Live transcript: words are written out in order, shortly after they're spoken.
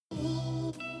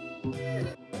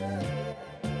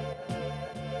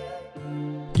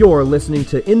You're listening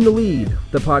to In the Lead,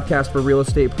 the podcast for real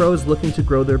estate pros looking to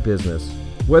grow their business.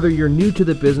 Whether you're new to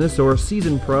the business or a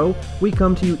seasoned pro, we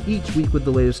come to you each week with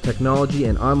the latest technology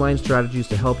and online strategies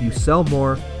to help you sell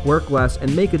more, work less,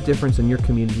 and make a difference in your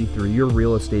community through your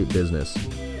real estate business.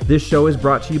 This show is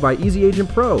brought to you by Easy Agent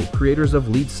Pro, creators of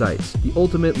Lead Sites, the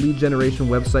ultimate lead generation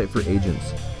website for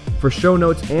agents. For show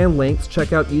notes and links,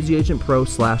 check out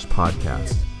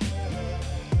easyagentpro.com/podcast.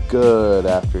 Good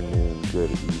afternoon,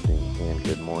 good evening, and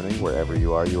good morning, wherever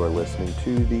you are. You are listening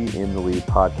to the In the Lead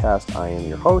podcast. I am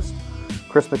your host,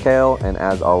 Chris McHale, and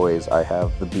as always, I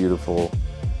have the beautiful,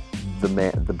 the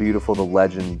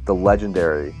legend, the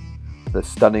legendary, the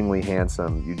stunningly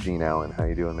handsome Eugene Allen. How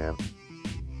you doing, man?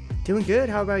 Doing good.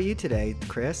 How about you today,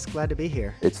 Chris? Glad to be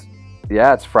here. It's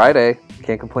Friday.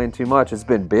 Can't complain too much. It's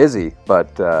been busy,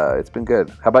 but it's been good.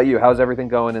 How about you? How's everything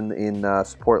going in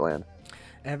Supportland?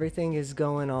 Everything is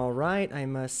going all right, I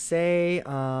must say.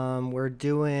 We're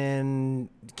doing,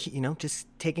 just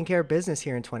taking care of business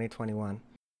here in 2021.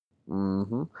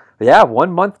 Mm-hmm. Yeah,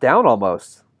 1 month down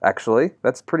almost, actually.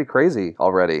 That's pretty crazy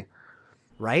already.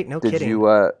 Right? No kidding. Did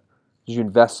you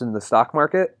invest in the stock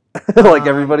market like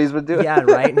everybody's been doing? Yeah,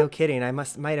 right? No kidding. I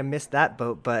might have missed that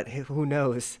boat, but who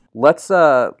knows?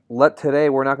 Today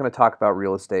we're not going to talk about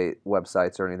real estate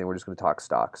websites or anything. We're just going to talk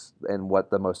stocks and what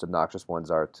the most obnoxious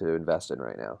ones are to invest in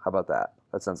right now. How about that?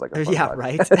 That sounds like a fun podcast.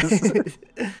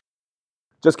 Right.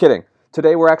 Just kidding.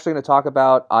 Today we're actually going to talk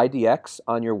about IDX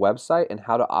on your website and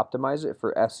how to optimize it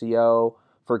for SEO,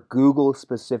 for Google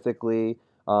specifically,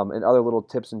 and other little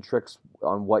tips and tricks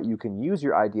on what you can use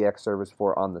your IDX service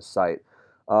for on the site.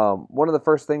 One of the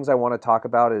first things I want to talk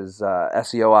about is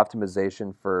SEO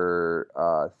optimization for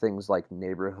things like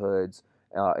neighborhoods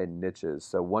and niches.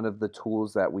 So one of the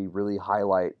tools that we really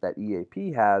highlight that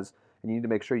EAP has, and you need to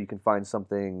make sure you can find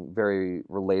something very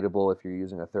relatable if you're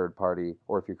using a third party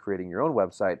or if you're creating your own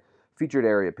website. Featured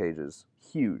area pages,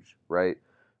 huge, right?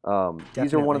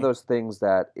 These are one of those things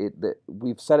that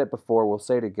we've said it before, we'll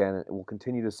say it again, it will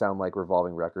continue to sound like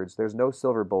revolving records. There's no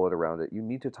silver bullet around it. You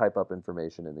need to type up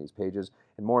information in these pages,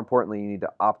 and more importantly, you need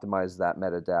to optimize that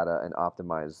metadata and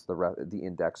optimize the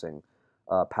indexing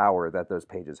power that those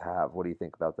pages have. What do you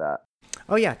think about that?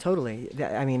 Oh, yeah, totally.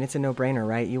 I mean, it's a no-brainer,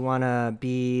 right? You want to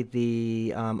be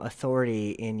the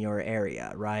authority in your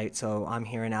area, right? So I'm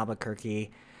here in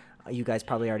Albuquerque. You guys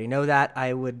probably already know that.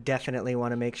 I would definitely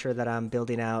want to make sure that I'm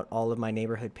building out all of my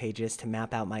neighborhood pages to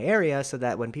map out my area so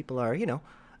that when people are,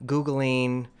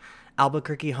 Googling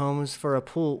Albuquerque homes for a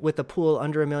pool with a pool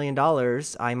under $1 million,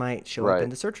 I might show up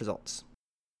in the search results.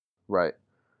 Right.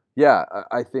 Yeah,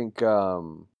 I think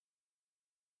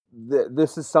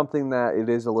this is something that it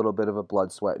is a little bit of a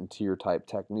blood, sweat, and tear type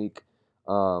technique.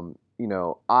 One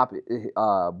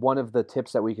of the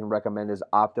tips that we can recommend is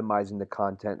optimizing the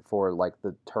content for like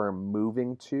the term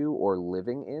moving to or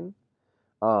living in.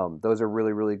 Those are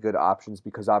really, really good options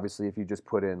because obviously if you just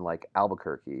put in like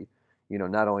Albuquerque,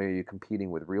 not only are you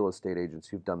competing with real estate agents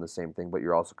who've done the same thing, but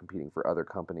you're also competing for other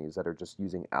companies that are just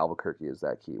using Albuquerque as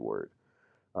that keyword.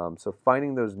 So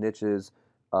finding those niches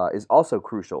is also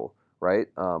crucial. Right?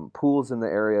 Pools in the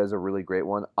area is a really great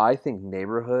one. I think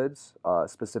neighborhoods,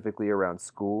 specifically around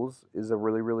schools, is a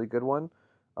really, really good one.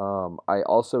 I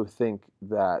also think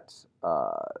that,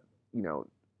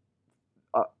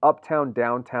 uptown,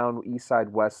 downtown, east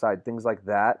side, west side, things like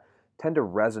that tend to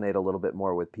resonate a little bit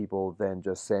more with people than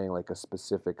just saying like a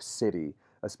specific city,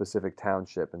 a specific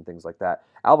township, and things like that.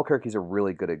 Albuquerque is a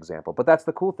really good example, but that's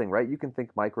the cool thing, right? You can think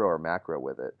micro or macro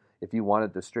with it. If you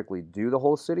wanted to strictly do the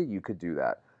whole city, you could do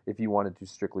that. If you wanted to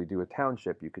strictly do a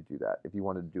township, you could do that. If you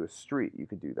wanted to do a street, you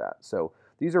could do that. So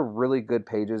these are really good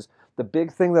pages. The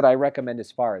big thing that I recommend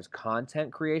as far as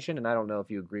content creation, and I don't know if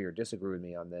you agree or disagree with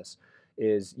me on this,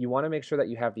 is you want to make sure that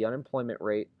you have the unemployment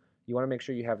rate, you want to make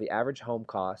sure you have the average home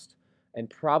cost, and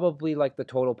probably like the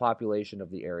total population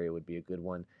of the area would be a good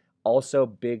one. Also,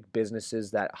 big businesses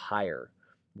that hire.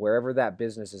 Wherever that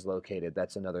business is located,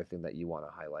 that's another thing that you want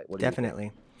to highlight. What do you think?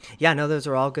 Definitely. Yeah, no, those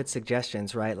are all good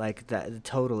suggestions, right? Like that,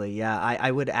 totally. Yeah, I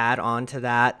would add on to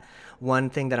that. One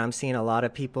thing that I'm seeing a lot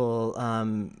of people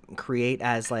create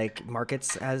as like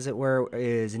markets, as it were,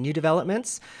 is new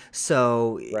developments.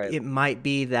 So It might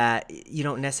be that you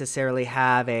don't necessarily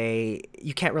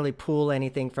you can't really pull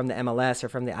anything from the MLS or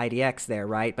from the IDX there,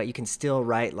 right? But you can still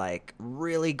write like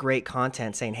really great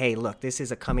content saying, hey, look, this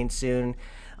is a coming soon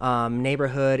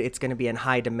neighborhood. It's going to be in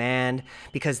high demand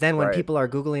because then when people are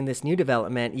Googling this new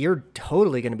development, you're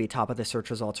totally going to be top of the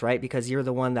search results, right? Because you're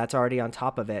the one that's already on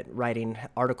top of it, writing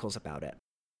articles about it.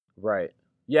 Right.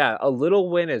 Yeah. A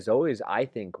little win is always, I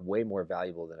think, way more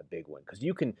valuable than a big win because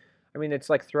you can, I mean, it's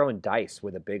like throwing dice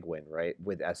with a big win, right?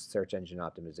 With search engine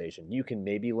optimization. You can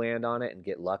maybe land on it and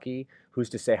get lucky. Who's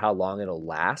to say how long it'll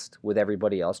last with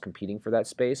everybody else competing for that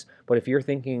space? But if you're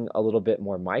thinking a little bit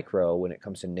more micro when it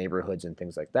comes to neighborhoods and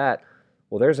things like that,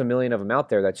 well, there's a million of them out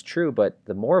there. That's true. But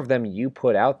the more of them you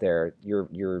put out there,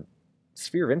 your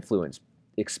sphere of influence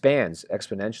expands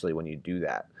exponentially when you do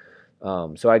that.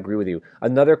 So I agree with you.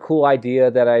 Another cool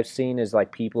idea that I've seen is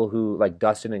like people who, like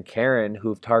Dustin and Karen,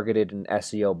 who've targeted in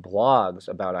SEO blogs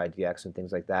about IDX and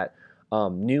things like that.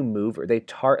 New mover,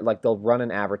 they'll run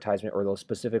an advertisement, or they'll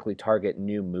specifically target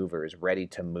new movers, ready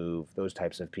to move, those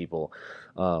types of people.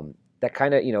 That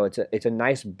kind of, it's a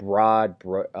nice broad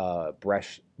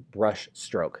brush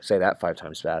stroke. Say that 5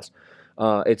 times fast.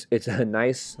 It's a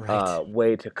nice Right.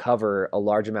 way to cover a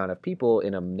large amount of people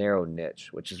in a narrow niche,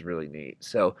 which is really neat.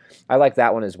 So I like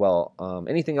that one as well.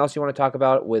 Anything else you want to talk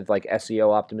about with like SEO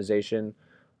optimization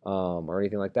or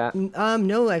anything like that?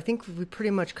 No, I think we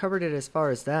pretty much covered it as far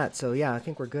as that. So yeah, I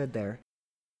think we're good there.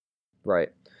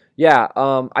 Right. Yeah.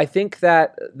 I think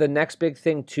that the next big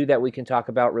thing too that we can talk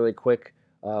about really quick,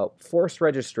 forced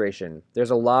registration.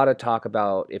 There's a lot of talk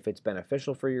about if it's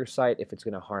beneficial for your site, if it's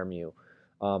going to harm you.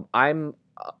 I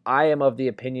am of the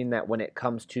opinion that when it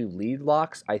comes to lead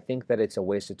locks, I think that it's a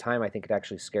waste of time. I think it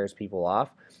actually scares people off.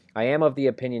 I am of the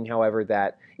opinion, however,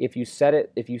 that if you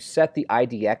set the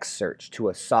IDX search to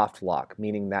a soft lock,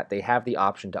 meaning that they have the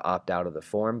option to opt out of the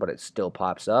form, but it still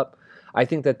pops up, I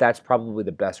think that that's probably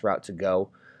the best route to go.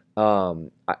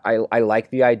 I like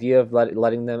the idea of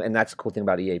letting them, and that's the cool thing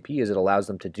about EAP is it allows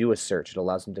them to do a search. It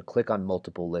allows them to click on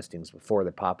multiple listings before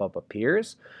the pop-up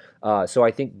appears. So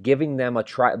I think giving them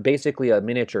basically a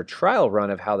miniature trial run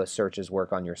of how the searches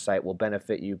work on your site will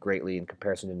benefit you greatly in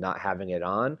comparison to not having it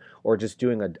on, or just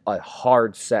doing a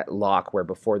hard set lock where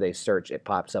before they search it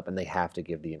pops up and they have to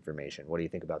give the information. What do you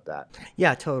think about that?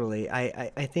 Yeah, totally.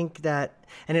 I think that,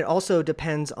 and it also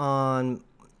depends on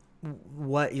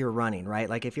what you're running, right?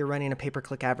 Like if you're running a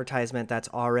pay-per-click advertisement that's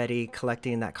already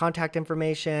collecting that contact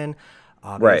information,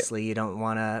 Right. obviously you don't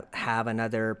want to have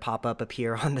another pop-up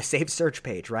appear on the saved search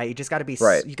page, right? You just got to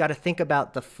Right. you got to think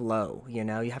about the flow, you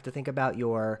have to think about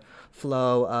your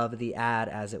flow of the ad,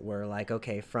 as it were. Like,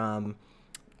 okay, from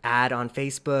ad on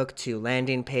Facebook to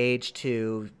landing page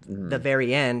to the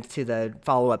very end to the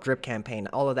follow-up drip campaign,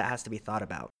 all of that has to be thought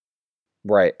about.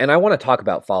 Right. And I want to talk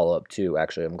about follow-up too,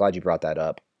 actually. I'm glad you brought that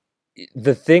up.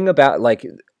 The thing about like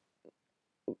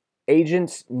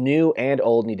agents, new and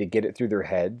old, need to get it through their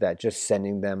head that just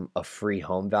sending them a free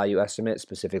home value estimate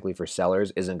specifically for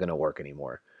sellers isn't going to work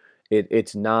anymore.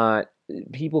 It's not.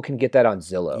 People can get that on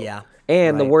Zillow. Yeah,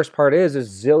 And the right. worst part is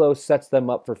Zillow sets them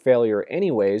up for failure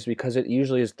anyways because it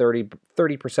usually is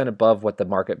 30% above what the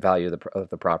market value of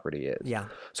the property is. Yeah.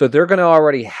 So they're going to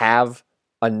already have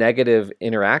a negative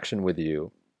interaction with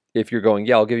you if you're going,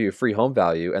 yeah, I'll give you a free home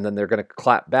value, and then they're going to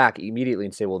clap back immediately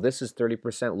and say, well, this is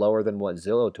 30% lower than what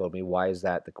Zillow told me. Why is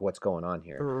that? What's going on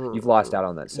here? You've lost out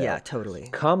on that sale. Yeah, totally.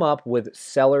 Come up with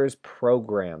sellers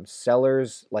programs,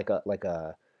 sellers like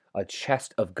a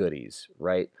chest of goodies,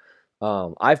 right?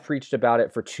 I've preached about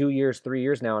it for 2 years, 3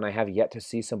 years now, and I have yet to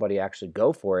see somebody actually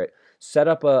go for it. Set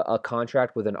up a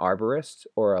contract with an arborist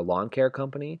or a lawn care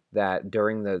company that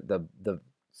during the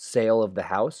sale of the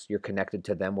house, you're connected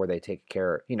to them where they take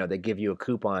care, they give you a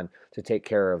coupon to take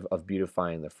care of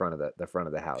beautifying the front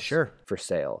of the house Sure. for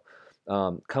sale.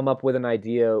 Come up with an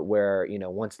idea where,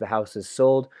 once the house is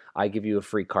sold, I give you a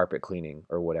free carpet cleaning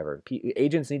or whatever.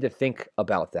 Agents need to think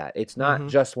about that. It's not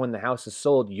just when the house is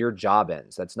sold, your job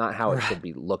ends. That's not how it should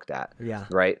be looked at, Yeah.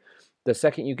 right? The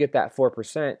second you get that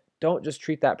 4%, don't just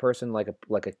treat that person like a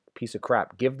piece of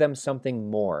crap. Give them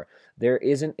something more. There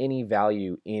isn't any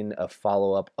value in a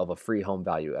follow-up of a free home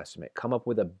value estimate. Come up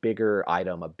with a bigger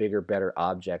item, a bigger, better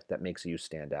object that makes you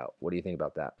stand out. What do you think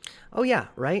about that? Oh yeah,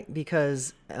 right.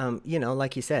 Because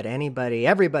like you said,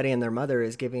 everybody and their mother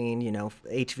is giving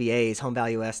HVAs, home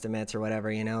value estimates, or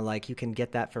whatever. Like you can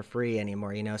get that for free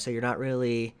anymore. So you're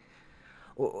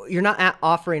not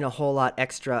offering a whole lot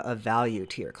extra of value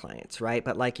to your clients, right?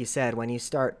 But like you said, when you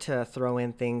start to throw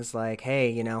in things like,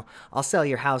 hey, I'll sell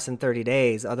your house in 30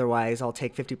 days, otherwise I'll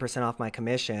take 50% off my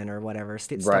commission or whatever,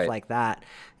 stuff Right. like that.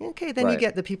 Okay, then you Right.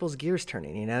 get the people's gears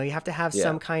turning, you have to have Yeah.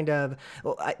 some kind of,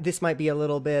 this might be a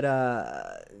little bit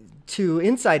too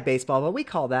inside baseball, but we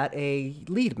call that a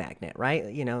lead magnet, right?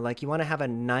 Like you want to have a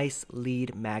nice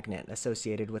lead magnet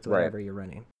associated with whatever you're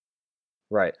running.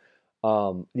 Right.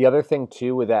 The other thing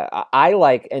too with that, I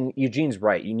like, and Eugene's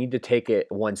right, you need to take it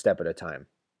one step at a time.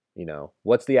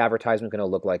 What's the advertisement going to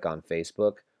look like on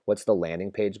Facebook? What's the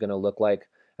landing page going to look like?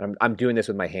 I'm doing this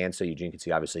with my hands so Eugene can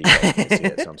see. Obviously, you guys can't see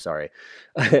it, so I'm sorry.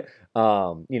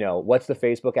 What's the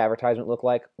Facebook advertisement look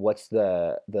like? What's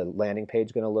the landing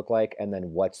page going to look like? And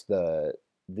then what's the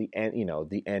end,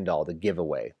 the end all, the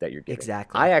giveaway that you're giving.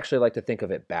 Exactly. I actually like to think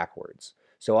of it backwards.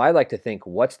 So I like to think,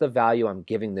 what's the value I'm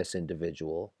giving this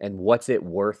individual, and what's it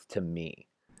worth to me,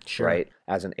 Sure. right,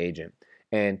 as an agent?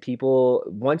 And people,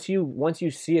 once you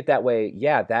see it that way,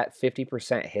 yeah, that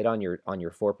 50% hit on your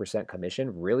 4%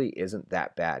 commission really isn't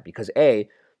that bad, because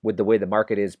with the way the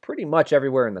market is pretty much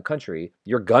everywhere in the country,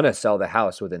 you're gonna sell the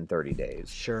house within 30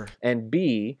 days. Sure. And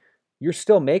B, you're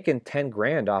still making 10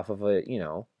 grand off of a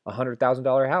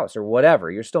 $100,000 house or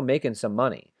whatever. You're still making some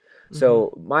money.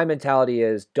 So my mentality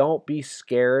is, don't be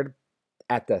scared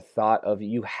at the thought of,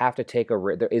 you have to take a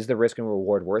risk. Is the risk and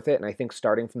reward worth it? And I think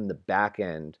starting from the back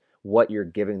end, what you're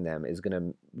giving them is going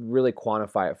to really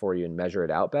quantify it for you and measure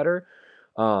it out better,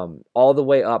 all the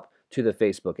way up to the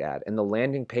Facebook ad. And the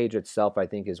landing page itself, I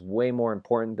think, is way more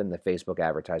important than the Facebook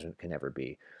advertisement can ever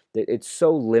be. It's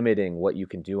so limiting what you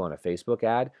can do on a Facebook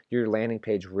ad. Your landing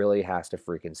page really has to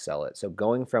freaking sell it. So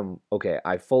going from, okay,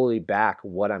 I fully back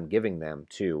what I'm giving them,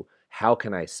 to how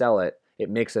can I sell it, it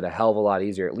makes it a hell of a lot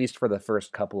easier, at least for the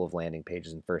first couple of landing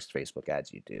pages and first Facebook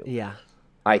ads you do. Yeah.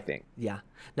 I think. Yeah.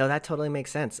 No, that totally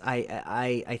makes sense.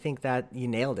 I think that you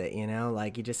nailed it,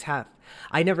 like you just have,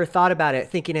 I never thought about it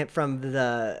thinking it from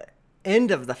the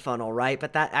end of the funnel, right?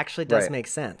 But that actually does make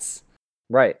sense.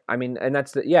 Right. I mean, and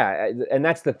that's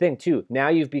the thing too. Now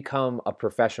you've become a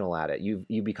professional at it.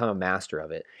 You've become a master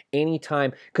of it.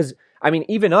 Anytime, because I mean,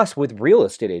 even us with real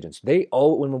estate agents,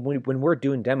 when we're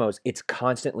doing demos, it's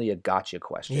constantly a gotcha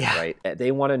question, right?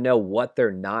 They want to know what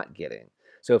they're not getting.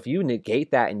 So if you negate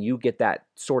that and you get that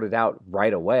sorted out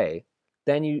right away,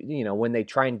 then when they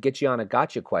try and get you on a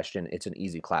gotcha question, it's an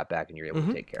easy clap back and you're able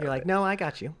to take care of it. You're like, no, I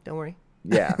got you. Don't worry.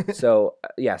 Yeah. So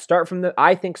start from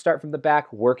the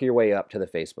back, work your way up to the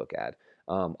Facebook ad.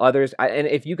 Others, and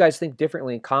if you guys think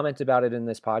differently, comment about it in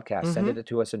this podcast. Send it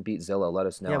to us and BeatZilla. Let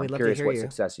us know. Yeah, I'm we'd love to curious hear what you.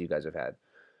 success you guys have had.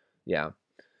 Yeah.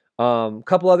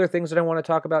 Couple other things that I want to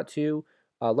talk about too.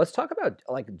 Let's talk about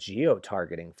like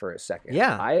geo-targeting for a second.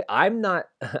 Yeah. I'm not,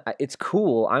 it's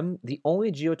cool. I'm the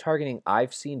only geo-targeting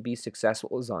I've seen be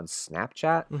successful is on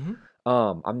Snapchat.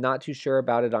 I'm not too sure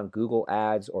about it on Google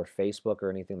Ads or Facebook or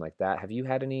anything like that. Have you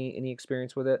had any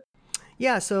experience with it?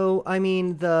 Yeah. So, I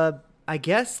mean, I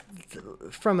guess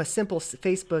from a simple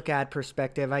Facebook ad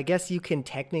perspective, I guess you can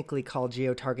technically call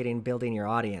geo-targeting building your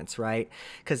audience, right?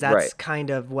 Because that's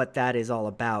kind of what that is all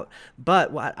about.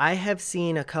 But what I have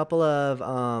seen a couple of,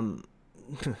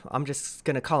 I'm just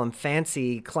going to call them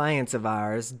fancy clients of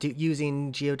ours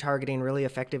using geo-targeting really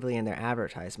effectively in their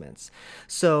advertisements.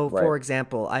 So, for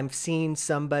example, I've seen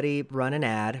somebody run an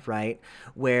ad, right,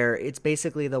 where it's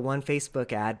basically the one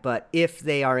Facebook ad, but if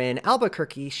they are in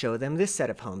Albuquerque, show them this set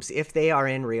of homes. If they are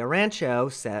in Rio Rancho,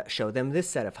 show them this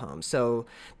set of homes. So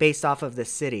based off of the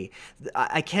city.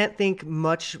 I can't think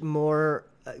much more,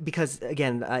 because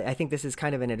again, I think this is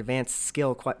kind of an advanced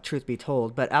skill, truth be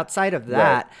told. But outside of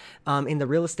that, in the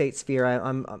real estate sphere,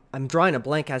 I'm drawing a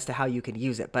blank as to how you can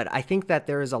use it. But I think that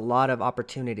there is a lot of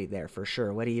opportunity there for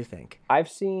sure. What do you think? I've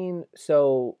seen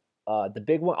the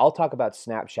big one. I'll talk about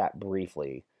Snapchat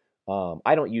briefly.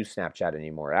 I don't use Snapchat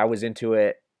anymore. I was into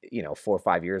it, 4 or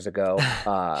 5 years ago.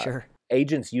 Sure.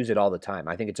 Agents use it all the time.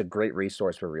 I think it's a great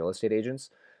resource for real estate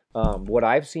agents. What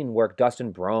I've seen work,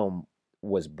 Dustin Brome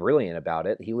was brilliant about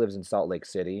it. He lives in Salt Lake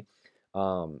City.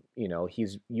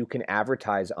 You can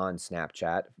advertise on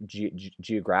Snapchat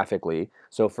geographically.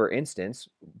 So for instance,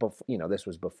 this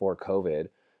was before COVID.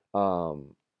 Before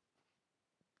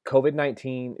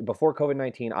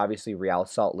COVID-19, obviously Real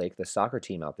Salt Lake, the soccer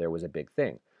team out there, was a big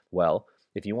thing. Well,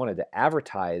 if you wanted to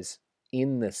advertise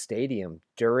in the stadium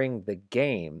during the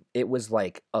game, it was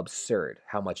like absurd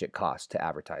how much it cost to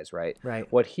advertise, right? Right.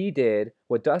 What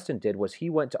Dustin did was he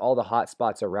went to all the hot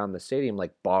spots around the stadium,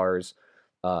 like bars,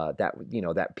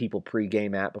 that people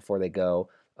pregame at before they go,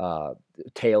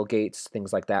 tailgates,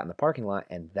 things like that in the parking lot,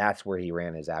 and that's where he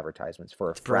ran his advertisements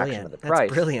for a fraction of the price.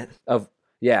 That's brilliant. Of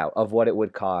what it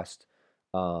would cost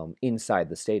inside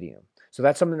the stadium. So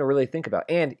that's something to really think about.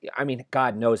 And I mean,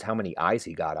 God knows how many eyes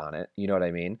he got on it. You know what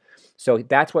I mean? So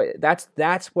that's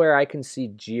where I can see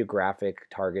geographic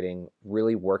targeting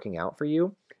really working out for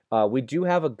you. We do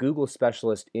have a Google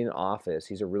specialist in office.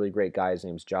 He's a really great guy. His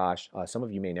name's Josh. Some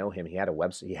of you may know him. He has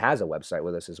a website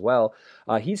with us as well.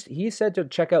 He said to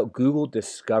check out Google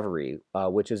Discovery,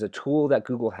 which is a tool that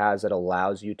Google has that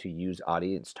allows you to use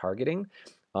audience targeting.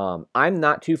 I'm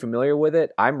not too familiar with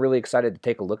it. I'm really excited to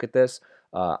take a look at this.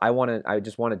 I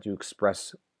just wanted to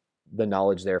express the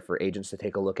knowledge there for agents to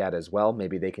take a look at as well.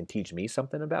 Maybe they can teach me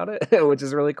something about it, which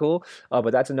is really cool.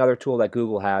 But that's another tool that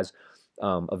Google has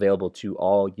available to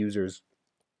all users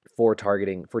for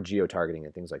targeting, for geo-targeting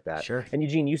and things like that. Sure. And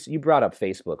Eugene, you brought up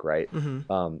Facebook, right?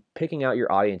 Mm-hmm. Picking out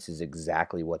your audience is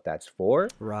exactly what that's for.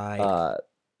 Right.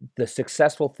 The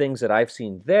successful things that I've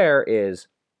seen there is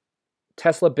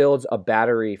Tesla builds a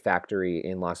battery factory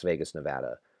in Las Vegas,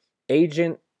 Nevada.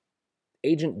 Agent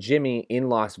Jimmy in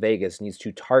Las Vegas needs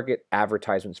to target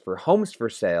advertisements for homes for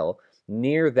sale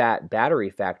near that battery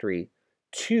factory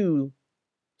to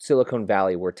Silicon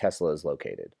Valley where Tesla is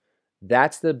located.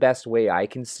 That's the best way I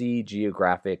can see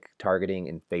geographic targeting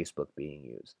in Facebook being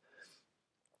used.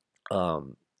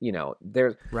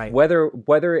 There's Right.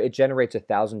 whether it generates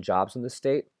 1,000 jobs in the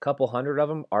state, a couple hundred of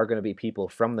them are going to be people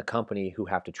from the company who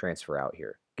have to transfer out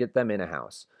here. Get them in a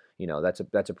house.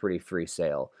 That's a pretty free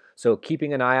sale. So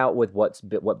keeping an eye out with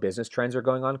what business trends are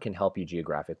going on can help you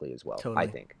geographically as well. Totally. I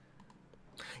think.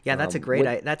 Yeah, that's a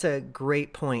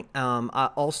great point.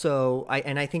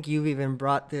 I think you've even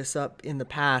brought this up in the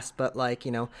past, but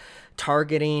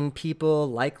targeting people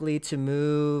likely to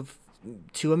move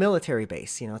to a military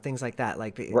base, things like that.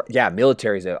 Yeah,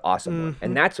 military is an awesome one,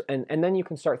 and that's and then you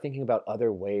can start thinking about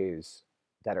other ways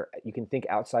you can think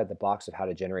outside the box of how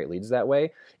to generate leads that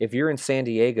way. If you're in San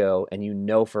Diego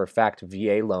and for a fact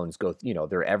VA loans go,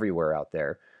 they're everywhere out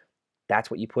there. That's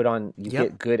what you put on. You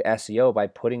get good SEO by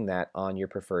putting that on your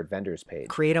preferred vendors page.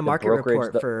 Create a market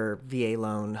report for VA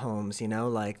loan homes,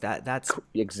 that's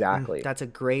exactly. That's a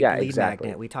great lead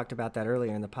magnet. We talked about that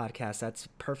earlier in the podcast. That's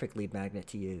perfect lead magnet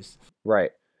to use.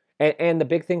 Right. And the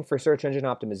big thing for search engine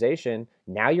optimization,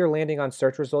 now you're landing on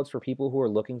search results for people who are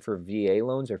looking for VA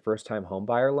loans or first-time home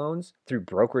buyer loans through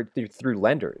through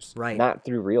lenders, right? Not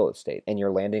through real estate, and you're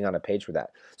landing on a page for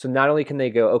that. So not only can they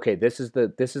go, okay, this is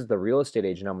the real estate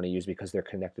agent I'm going to use because they're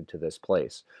connected to this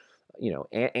place.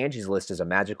 Angie's List is a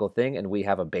magical thing, and we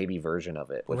have a baby version of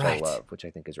it, which I love, which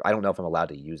I think is. I don't know if I'm allowed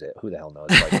to use it. Who the hell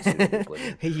knows?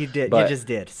 You did. You just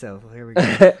did. So here we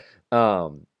go.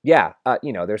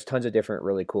 There's tons of different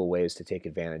really cool ways to take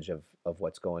advantage of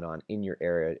what's going on in your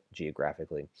area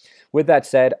geographically. With that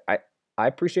said, I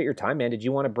appreciate your time, man. Did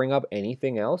you want to bring up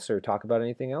anything else or talk about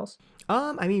anything else?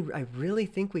 I really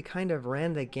think we kind of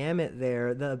ran the gamut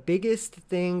there. The biggest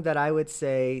thing that I would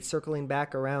say, circling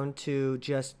back around to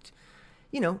just,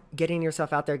 getting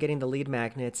yourself out there, getting the lead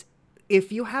magnets.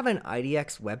 If you have an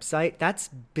IDX website, that's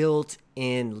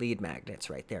built-in lead magnets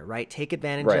right there, right? Take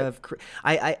advantage of.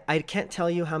 I can't tell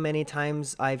you how many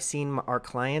times I've seen our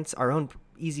clients, our own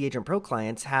Easy Agent Pro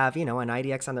clients, have an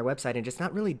IDX on their website and just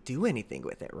not really do anything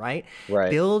with it, right?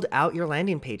 Build out your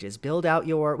landing pages. Build out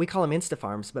we call them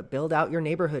Instafarms, but build out your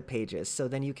neighborhood pages so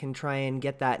then you can try and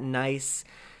get that nice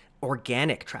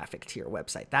organic traffic to your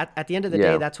website. That at the end of the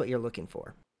day, that's what you're looking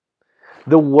for.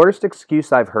 The worst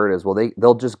excuse I've heard is,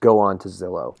 they'll just go on to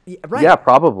Zillow. Yeah,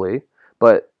 probably.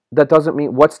 But that doesn't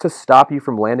mean, what's to stop you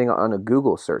from landing on a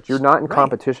Google search? You're not in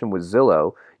competition with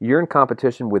Zillow. You're in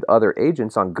competition with other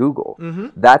agents on Google. Mm-hmm.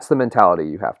 That's the mentality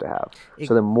you have to have.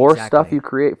 So the more stuff you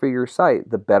create for your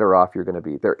site, the better off you're going to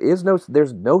be. There's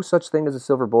no such thing as a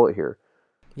silver bullet here.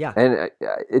 Yeah. And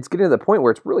it's getting to the point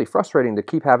where it's really frustrating to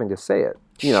keep having to say it.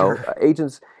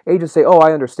 Agents say, "Oh,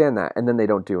 I understand that," and then they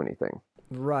don't do anything.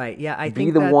 Right. Yeah. Be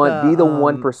the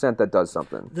 1% that does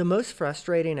something. The most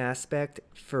frustrating aspect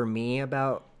for me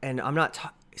about, and I'm not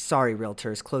sorry,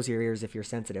 realtors, close your ears if you're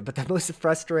sensitive, but the most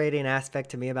frustrating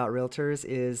aspect to me about realtors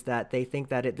is that they think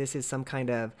that this is some kind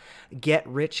of get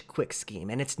rich quick scheme,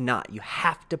 and it's not. You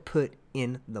have to put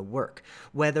in the work,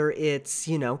 whether it's,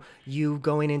 you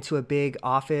going into a big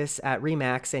office at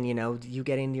Remax and, you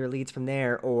getting your leads from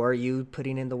there, or you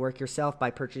putting in the work yourself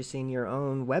by purchasing your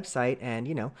own website and,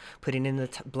 putting in the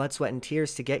blood, sweat, and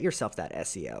tears to get yourself that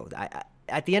SEO.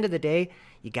 At the end of the day,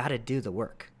 you got to do the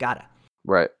work. Gotta.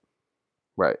 Right.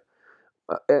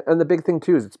 And the big thing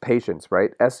too is it's patience, right?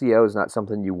 SEO is not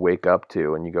something you wake up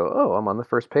to and you go, "Oh, I'm on the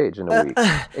first page in a week."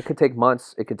 It could take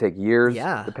months, it could take years,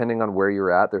 depending on where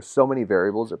you're at. There's so many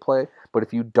variables at play. But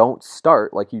if you don't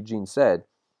start, like Eugene said,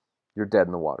 you're dead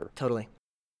in the water. Totally.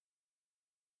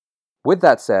 With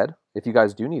that said, if you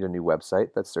guys do need a new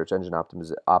website that's search engine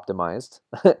optimized,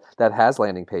 that has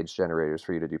landing page generators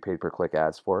for you to do pay-per-click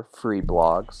ads for, free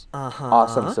blogs,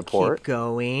 awesome support. Keep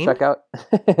going.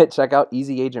 Check out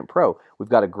Easy Agent Pro. We've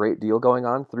got a great deal going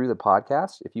on through the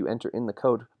podcast. If you enter in the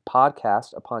code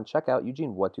podcast upon checkout,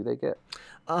 Eugene, what do they get?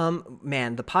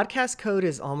 Man, the podcast code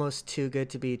is almost too good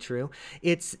to be true.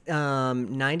 It's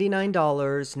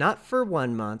 $99, not for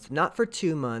 1 month, not for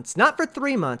 2 months, not for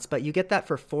 3 months, but you get that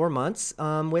for 4 months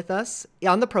with us. us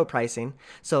on the pro pricing.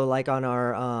 So like on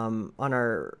our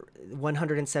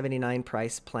 $179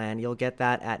 price plan, you'll get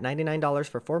that at $99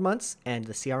 for 4 months and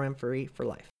the CRM free for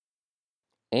life.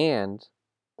 And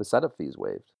the setup fees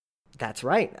waived. That's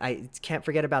right. I can't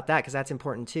forget about that because that's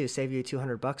important too. Save you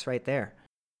 $200 right there.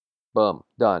 Boom,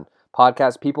 done.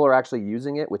 Podcast, people are actually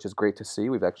using it, which is great to see.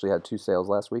 We've actually had 2 sales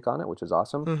last week on it, which is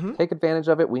awesome. Mm-hmm. Take advantage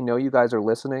of it. We know you guys are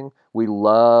listening. We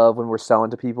love when we're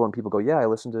selling to people and people go, yeah, I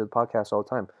listen to the podcast all the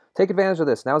time. Take advantage of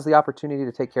this. Now's the opportunity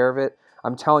to take care of it.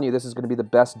 I'm telling you, this is going to be the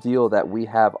best deal that we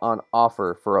have on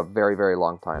offer for a very, very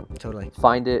long time. Totally.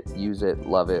 Find it, use it,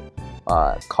 love it.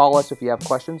 Call us if you have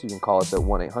questions. You can call us at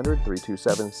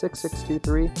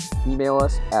 1-800-327-6623. Email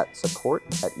us at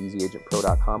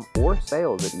support@easyagentpro.com or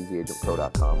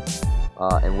sales@easyagentpro.com.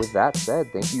 And with that said,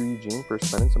 thank you, Eugene, for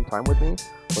spending some time with me.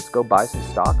 Let's go buy some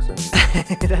stocks and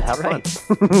have fun.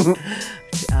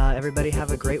 Everybody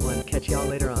have a great one. Catch y'all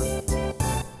later on.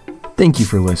 Thank you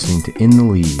for listening to In the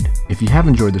Lead. If you have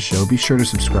enjoyed the show, be sure to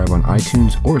subscribe on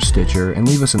iTunes or Stitcher and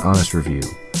leave us an honest review.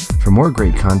 For more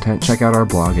great content, check out our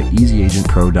blog at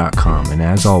easyagentpro.com. And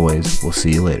as always, we'll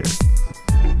see you later.